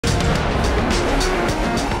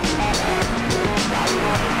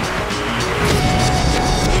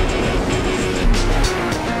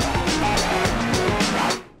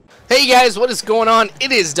Hey guys, what is going on?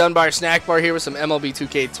 It is Dunbar Snack Bar here with some MLB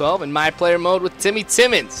 2K12 in my player mode with Timmy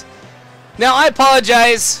Timmons. Now I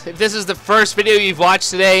apologize if this is the first video you've watched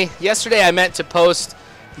today. Yesterday I meant to post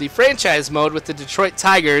the franchise mode with the Detroit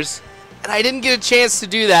Tigers, and I didn't get a chance to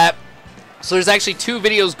do that. So there's actually two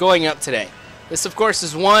videos going up today. This of course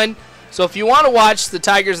is one, so if you want to watch the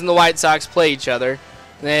Tigers and the White Sox play each other,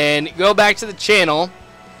 then go back to the channel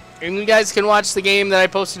and you guys can watch the game that I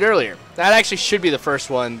posted earlier. That actually should be the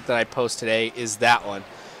first one that I post today, is that one.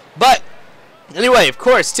 But anyway, of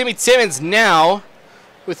course, Timmy Timmons now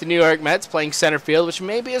with the New York Mets playing center field, which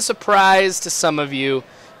may be a surprise to some of you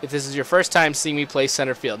if this is your first time seeing me play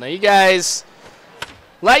center field. Now you guys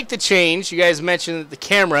like the change. You guys mentioned that the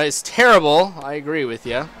camera is terrible. I agree with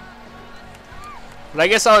you. But I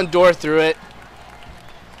guess I'll endure through it.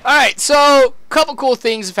 Alright, so a couple cool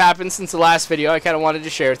things have happened since the last video I kind of wanted to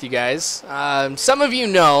share with you guys. Some of you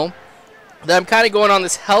know that I'm kind of going on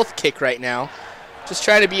this health kick right now. Just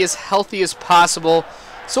trying to be as healthy as possible.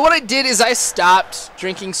 So what I did is I stopped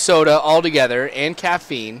drinking soda altogether and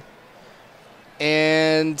caffeine.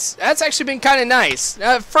 And that's actually been kind of nice.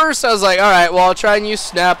 Now, at first I was like, alright, well I'll try and use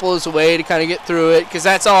Snapple as a way to kind of get through it, because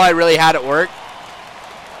that's all I really had at work.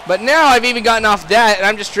 But now I've even gotten off that and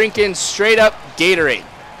I'm just drinking straight up Gatorade.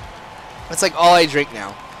 That's like all I drink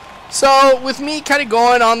now. So with me kind of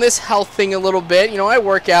going on this health thing a little bit, you know, I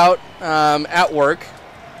work out at work,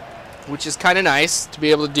 which is kind of nice to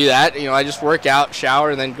be able to do that. You know, I just work out,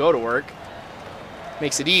 shower, and then go to work.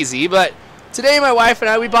 Makes it easy. But today my wife and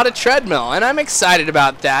I, we bought a treadmill, and I'm excited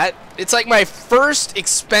about that. It's like my first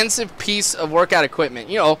expensive piece of workout equipment.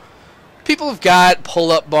 You know, people have got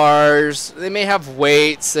pull-up bars. They may have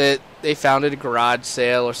weights that they found at a garage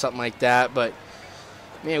sale or something like that, but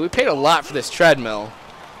man, we paid a lot for this treadmill,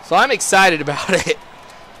 so I'm excited about it.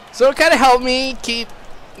 So it kind of helped me keep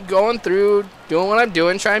going through, doing what I'm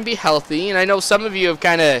doing, trying to be healthy. And I know some of you have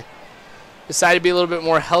kind of decided to be a little bit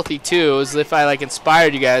more healthy too, as if I like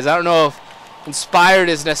inspired you guys. I don't know if inspired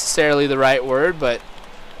is necessarily the right word, but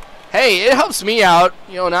hey, it helps me out,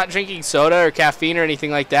 you know, not drinking soda or caffeine or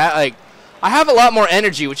anything like that. Like, I have a lot more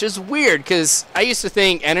energy, which is weird because I used to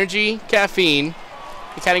think energy, caffeine,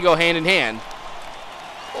 they kind of go hand in hand.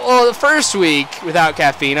 Well, the first week without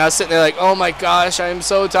caffeine, I was sitting there like, oh my gosh, I'm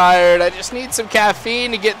so tired. I just need some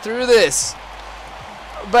caffeine to get through this.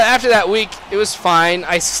 But after that week, it was fine.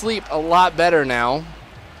 I sleep a lot better now.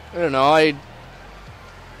 I don't know, I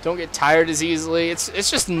don't get tired as easily. It's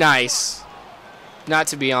just nice not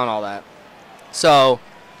to be on all that. So,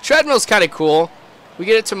 treadmill's kind of cool. We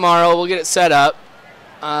get it tomorrow. We'll get it set up.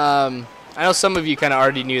 I know some of you kind of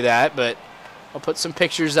already knew that, but I'll put some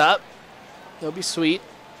pictures up. They'll be sweet.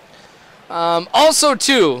 Also,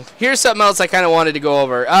 too, here's something else I kind of wanted to go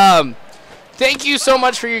over. Thank you so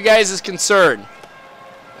much for your guys' concern.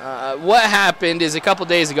 What happened is a couple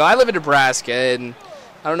days ago, I live in Nebraska, and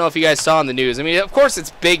I don't know if you guys saw on the news. I mean, of course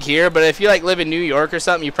it's big here, but if you like live in New York or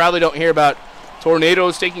something, you probably don't hear about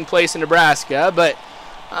tornadoes taking place in Nebraska. But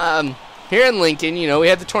here in Lincoln, you know, we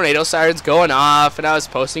had the tornado sirens going off, and I was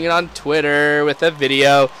posting it on Twitter with a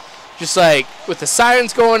video. Just like with the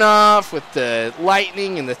sirens going off, with the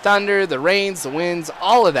lightning and the thunder, the rains, the winds,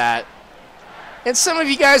 all of that. And some of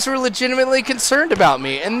you guys were legitimately concerned about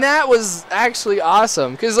me, and that was actually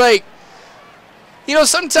awesome. Because, like, you know,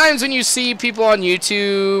 sometimes when you see people on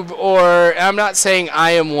YouTube, or I'm not saying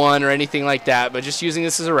I am one or anything like that, but just using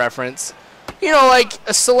this as a reference, you know, like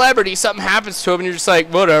a celebrity, something happens to them, and you're just like,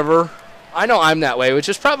 whatever. I know I'm that way, which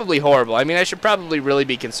is probably horrible. I mean, I should probably really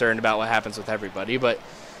be concerned about what happens with everybody, but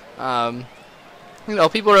you know,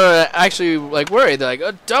 people are actually like worried. They're like,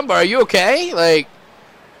 oh, Dunbar, are you okay? Like,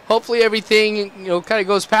 hopefully everything, you know, kind of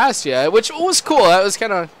goes past you, which was cool. That was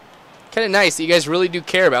kind of nice that you guys really do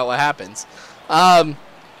care about what happens.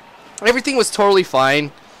 Everything was totally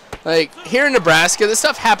fine. Like, here in Nebraska, this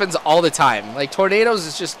stuff happens all the time. Like, tornadoes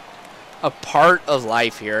is just a part of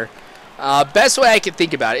life here. Best way I can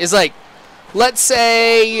think about it is, like, let's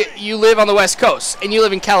say you live on the West Coast and you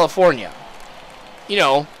live in California. You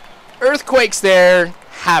know, earthquakes there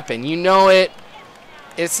happen. You know it.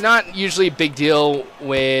 It's not usually a big deal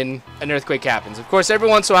when an earthquake happens. Of course, every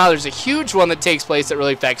once in a while there's a huge one that takes place that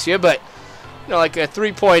really affects you, but, you know, like a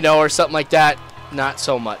 3.0 or something like that, not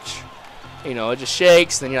so much. You know, it just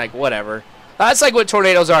shakes, then you're like, whatever. That's like what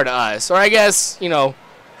tornadoes are to us. Or I guess, you know,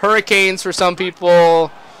 hurricanes for some people.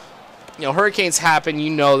 You know, hurricanes happen, you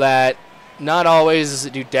know that. Not always does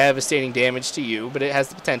it do devastating damage to you, but it has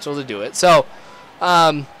the potential to do it. So,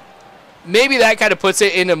 maybe that kind of puts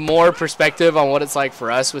it into more perspective on what it's like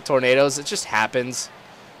for us with tornadoes. It just happens.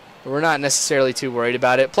 We're not necessarily too worried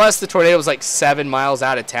about it. Plus, the tornado was like 7 miles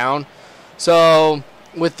out of town. So,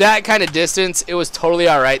 with that kind of distance, it was totally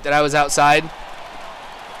alright that I was outside.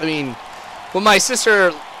 I mean, what my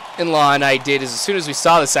sister-in-law and I did is as soon as we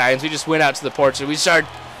saw the sirens, we just went out to the porch and we started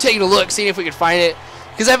taking a look, seeing if we could find it.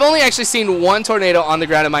 Because I've only actually seen one tornado on the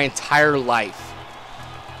ground in my entire life.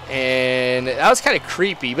 And that was kind of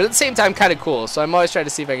creepy, but at the same time kind of cool. So I'm always trying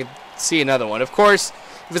to see if I can see another one. Of course,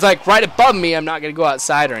 if it's like right above me, I'm not going to go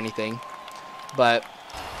outside or anything. But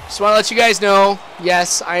just want to let you guys know,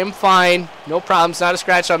 yes, I am fine. No problems. Not a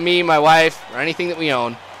scratch on me, my wife, or anything that we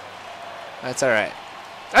own. That's all right.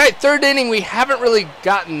 All right, third inning. We haven't really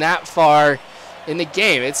gotten that far in the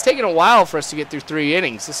game. It's taken a while for us to get through 3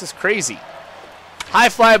 innings. This is crazy. High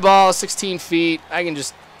fly ball, 16 feet. I can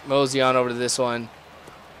just mosey on over to this one.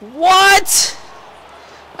 What?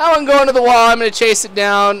 That one going to the wall. I'm going to chase it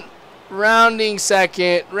down. Rounding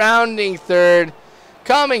second, rounding third,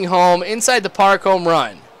 coming home, inside the park, home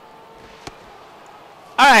run.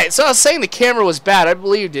 Alright, so I was saying the camera was bad. I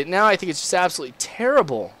believed it. Now I think it's just absolutely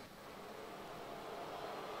terrible.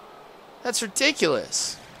 That's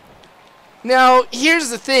ridiculous. Now, here's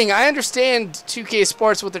the thing. I understand 2K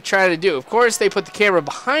Sports, what they're trying to do. Of course, they put the camera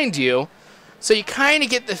behind you, so you kind of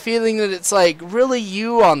get the feeling that it's like really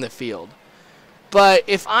you on the field. But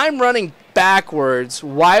if I'm running backwards,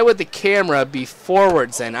 why would the camera be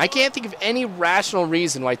forwards then? I can't think of any rational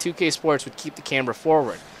reason why 2K Sports would keep the camera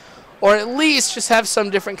forward. Or at least just have some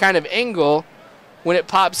different kind of angle when it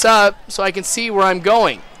pops up so I can see where I'm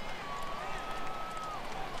going.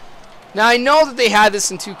 Now I know that they had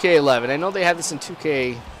this in 2K11. I know they had this in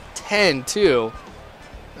 2K10 too.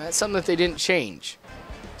 That's something that they didn't change.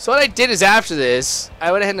 So what I did is after this,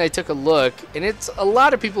 I went ahead and I took a look, and it's a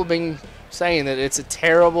lot of people have been saying that it's a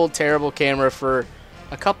terrible, terrible camera for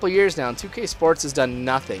a couple years now, and 2K Sports has done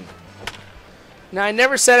nothing. Now, I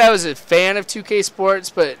never said I was a fan of 2K Sports,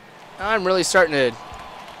 but I'm really starting to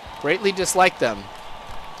greatly dislike them.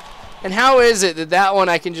 And how is it that that one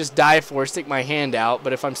I can just dive for, stick my hand out,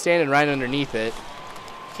 but if I'm standing right underneath it,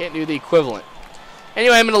 I can't do the equivalent.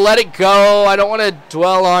 Anyway, I'm going to let it go. I don't want to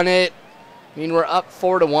dwell on it. I mean, we're up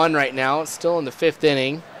 4-1 right now. It's still in the 5th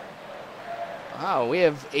inning. Wow, we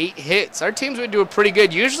have 8 hits. Our teams would do pretty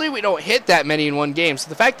good. Usually we don't hit that many in one game. So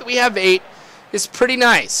the fact that we have 8 is pretty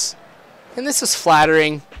nice. And this is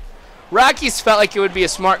flattering. Rockies felt like it would be a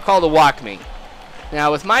smart call to walk me.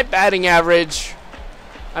 Now, with my batting average,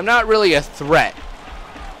 I'm not really a threat.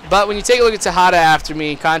 But when you take a look at Tejada after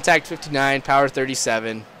me, contact 59, power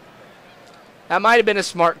 37. That might have been a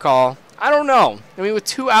smart call. I don't know. I mean, with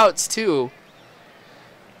 2 outs, too,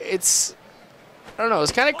 it's... I don't know,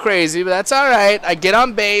 it's kind of crazy, but that's alright. I get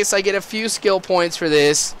on base, I get a few skill points for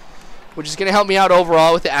this, which is going to help me out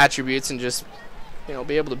overall with the attributes and just, you know,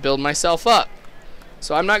 be able to build myself up.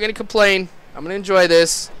 So I'm not going to complain. I'm going to enjoy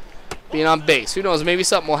this, being on base. Who knows, maybe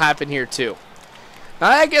something will happen here too. Now,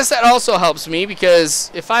 I guess that also helps me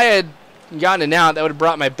because if I had gotten an out, that would have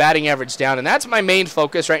brought my batting average down, and that's my main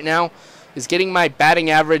focus right now, is getting my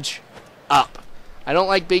batting average up. I don't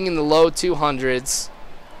like being in the low 200s.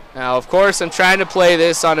 Now, of course, I'm trying to play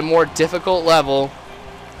this on a more difficult level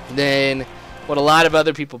than what a lot of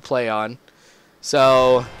other people play on.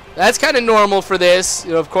 So, that's kind of normal for this.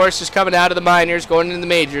 You know, of course, just coming out of the minors, going into the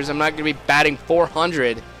majors, I'm not going to be batting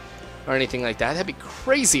 400 or anything like that. That'd be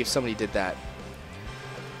crazy if somebody did that.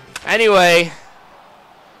 Anyway,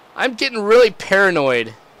 I'm getting really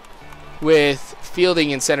paranoid with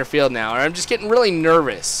fielding in center field now, or I'm just getting really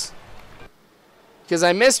nervous. Because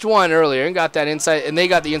I missed one earlier and got that inside, and they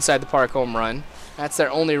got the inside the park home run. That's their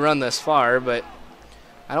only run thus far, but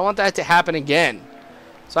I don't want that to happen again.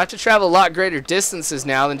 So I have to travel a lot greater distances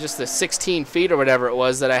now than just the 16 feet or whatever it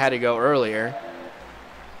was that I had to go earlier.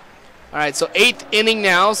 All right, so 8th inning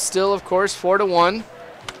now, still of course 4-1.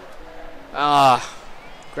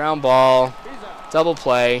 Ground ball, double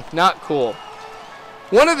play, not cool.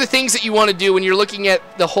 One of the things that you want to do when you're looking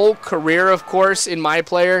at the whole career, of course, in my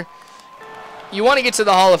player, you want to get to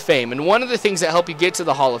the Hall of Fame, and one of the things that help you get to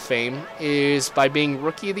the Hall of Fame is by being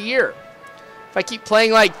Rookie of the Year. If I keep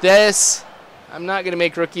playing like this, I'm not going to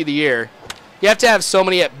make Rookie of the Year. You have to have so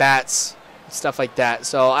many at-bats, stuff like that,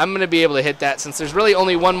 so I'm going to be able to hit that since there's really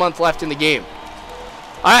only 1 month left in the game.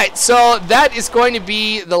 Alright, so that is going to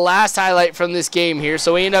be the last highlight from this game here,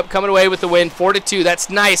 so we end up coming away with the win, 4-2.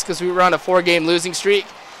 That's nice because we were on a 4-game losing streak.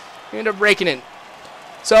 We ended up breaking it.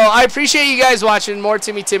 So I appreciate you guys watching. More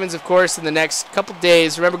Timmy Timmons, of course, in the next couple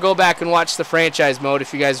days. Remember, go back and watch the franchise mode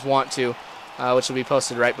if you guys want to, which will be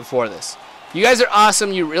posted right before this. You guys are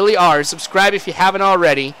awesome. You really are. Subscribe if you haven't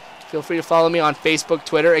already. Feel free to follow me on Facebook,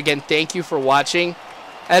 Twitter. Again, thank you for watching.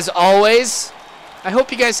 As always, I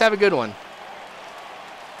hope you guys have a good one.